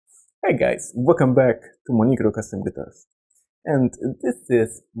Hey guys, welcome back to Monicro Custom Guitars. And this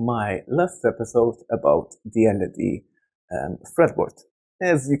is my last episode about the LED fretboard.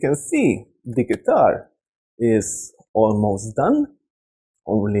 As you can see, the guitar is almost done,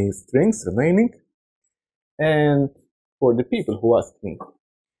 only strings remaining. And for the people who ask me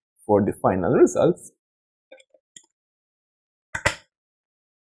for the final results,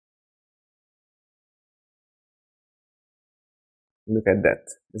 look at that.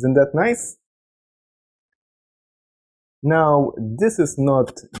 Isn't that nice? Now, this is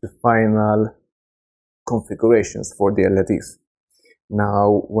not the final configurations for the LEDs.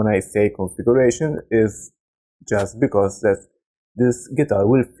 Now, when I say configuration, is just because that this guitar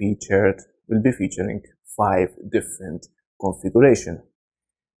will be featuring 5 different configurations.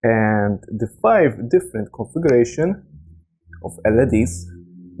 And the 5 different configuration of LEDs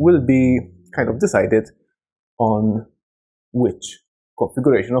will be kind of decided on which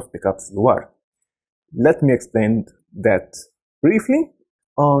configuration of pickups you are. Let me explain that briefly.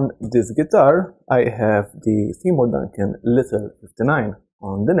 On this guitar, I have the Seymour Duncan Little 59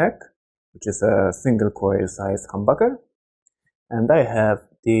 on the neck, which is a single coil size humbucker, and I have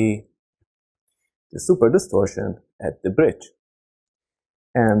the Super Distortion at the bridge.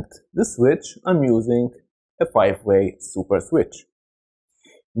 And the switch, I'm using a 5-way super switch.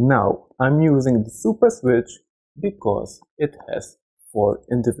 Now, I'm using the super switch because it has 4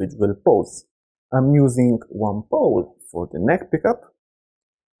 individual poles. I'm using one pole for the neck pickup,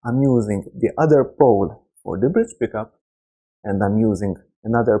 I'm using the other pole for the bridge pickup, and I'm using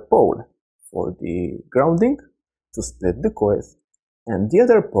another pole for the grounding to split the coils, and the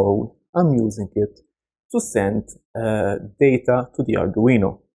other pole I'm using it to send data to the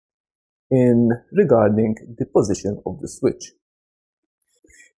Arduino in regarding the position of the switch.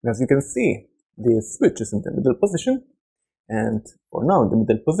 As you can see, the switch is in the middle position, and for now in the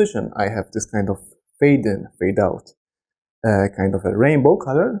middle position I have this kind of fade in, fade out, kind of a rainbow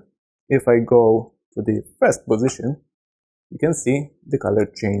color. If I go to the first position, you can see the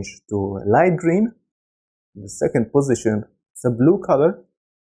color change to light green. In the second position, it's a blue color.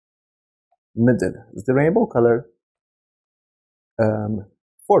 Middle is the rainbow color.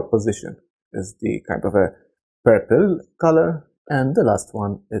 Fourth position is the kind of a purple color, and the last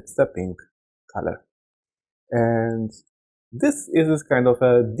one, it's the pink color. And this is kind of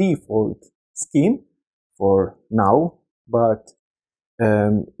a default scheme for now, but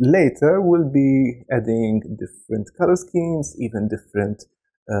later we'll be adding different color schemes, even different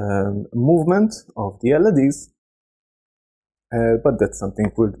movement of the LEDs, but that's something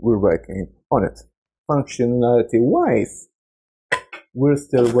we're working on it. Functionality wise, we're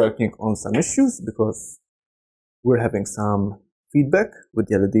still working on some issues because we're having some feedback with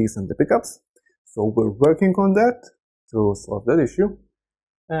the LEDs and the pickups, so we're working on that to solve that issue.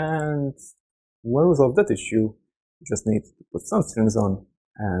 And when we solve that issue, we just need to put some strings on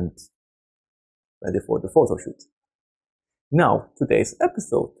and ready for the photo shoot. Now, today's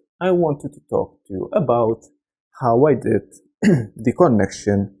episode, I wanted to talk to you about how I did the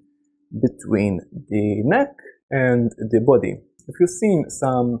connection between the neck and the body. If you've seen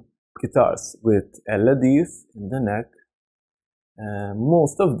some guitars with LEDs in the neck,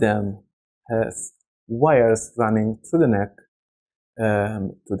 most of them has wires running through the neck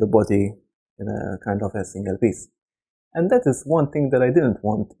to the body in a kind of a single piece. And that is one thing that I didn't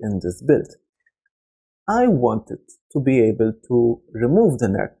want in this build. I wanted to be able to remove the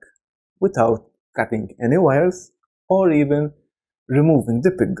neck without cutting any wires or even removing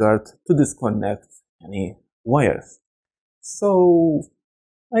the pickguard to disconnect any wires. So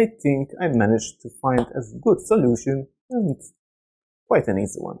I think I managed to find a good solution, and quite an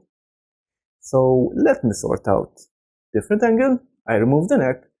easy one. So let me sort out different angle, I remove the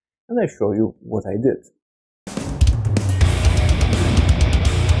neck, and I show you what I did.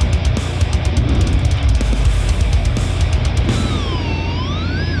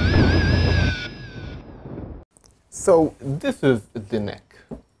 So this is the neck.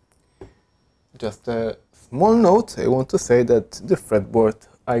 Just a small note, I want to say that the fretboard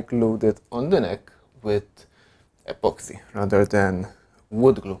I glued it on the neck with epoxy rather than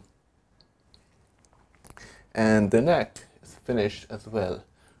wood glue. And the neck is finished as well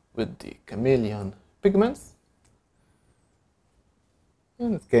with the chameleon pigments,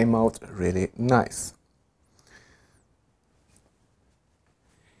 and it came out really nice.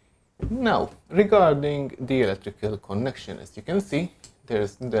 Now, regarding the electrical connection, as you can see,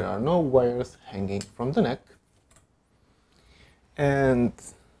 there are no wires hanging from the neck. And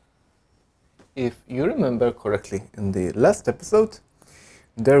if you remember correctly, in the last episode,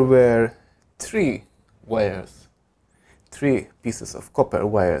 there were 3 wires, 3 pieces of copper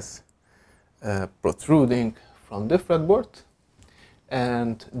wires protruding from the fretboard,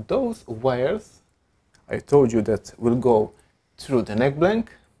 and those wires, I told you that will go through the neck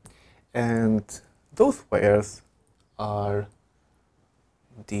blank, and those wires are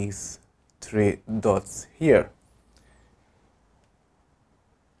these 3 dots here.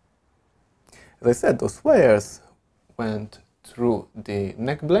 As I said, those wires went through the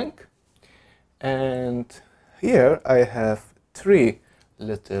neck blank, and here I have 3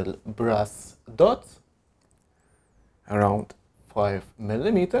 little brass dots around 5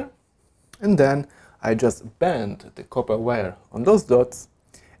 millimeter, and then I just bend the copper wire on those dots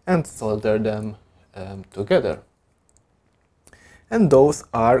and solder them together. And those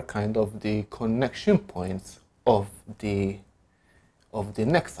are kind of the connection points of the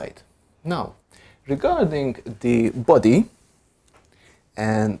neck side. Now, regarding the body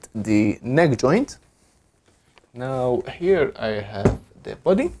and the neck joint, now here I have the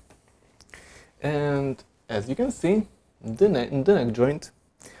body, and as you can see, in the neck joint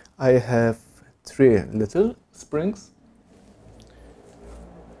I have 3 little springs,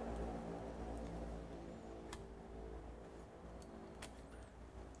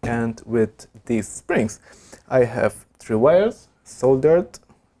 and with these springs I have 3 wires soldered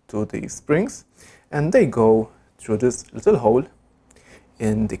to the springs, and they go through this little hole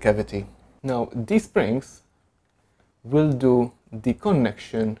in the cavity. Now these springs will do the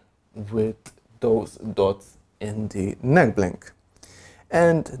connection with those dots in the neck blank,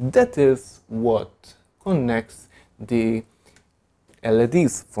 and that is what connects the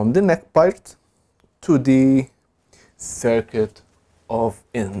LEDs from the neck part to the circuit of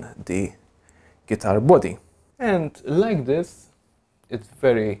in the guitar body. And like this, it's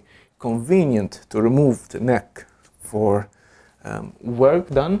very convenient to remove the neck for work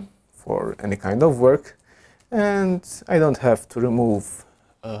done, for any kind of work, and I don't have to remove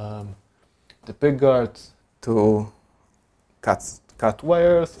the pick guards to cut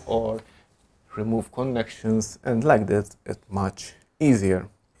wires or remove connections, and like that it's much easier.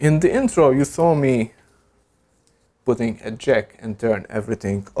 In the intro you saw me putting a jack and turn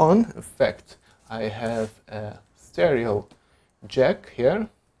everything on. In fact, I have a stereo jack here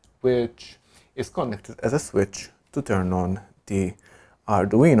which is connected as a switch to turn on the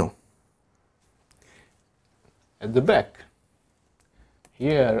Arduino. At the back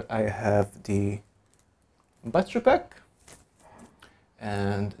here I have the battery pack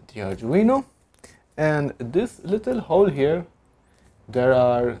and the Arduino, and this little hole here there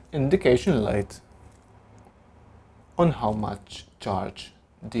are indication lights on how much charge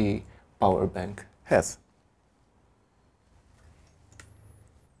the power bank has.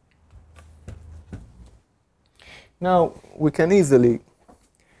 Now we can easily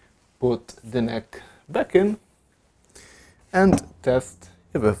put the neck back in and test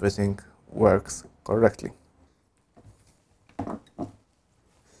if everything works correctly.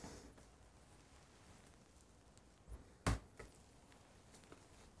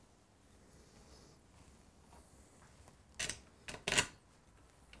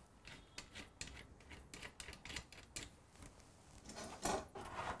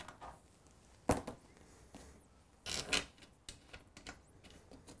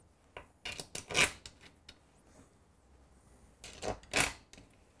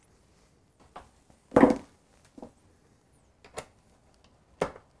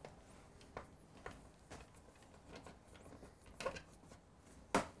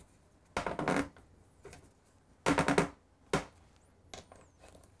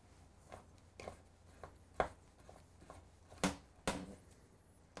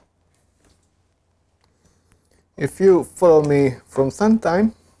 If you follow me from some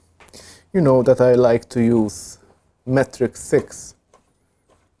time, you know that I like to use metric 6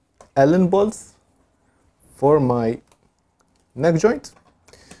 Allen bolts for my neck joint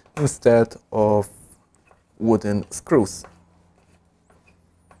instead of wooden screws.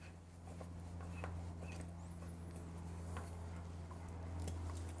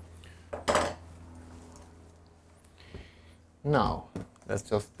 Now let's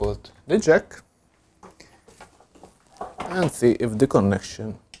just put the jack and see if the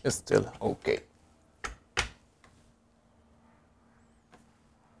connection is still okay.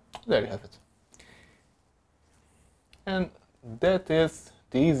 There you have it. And that is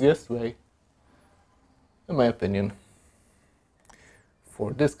the easiest way, in my opinion,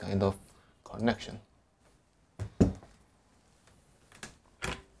 for this kind of connection.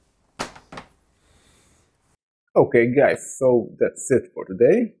 Okay guys, so that's it for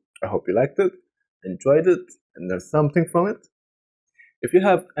today. I hope you liked it, enjoyed it, and learned something from it. If you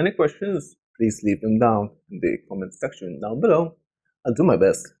have any questions, please leave them down in the comment section down below. I'll do my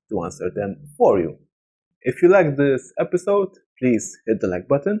best to answer them for you. If you like this episode, please hit the like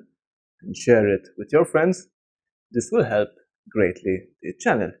button and share it with your friends. This will help greatly the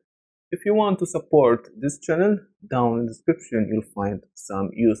channel. If you want to support this channel, down in the description you'll find some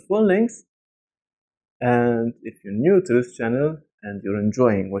useful links. And if you're new to this channel and you're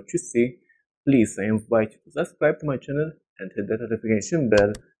enjoying what you see, please I invite you to subscribe to my channel and hit that notification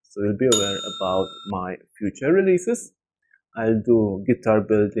bell so you'll be aware about my future releases. I'll do guitar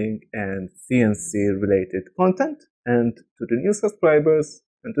building and CNC related content. And to the new subscribers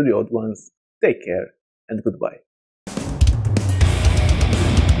and to the old ones, take care and goodbye.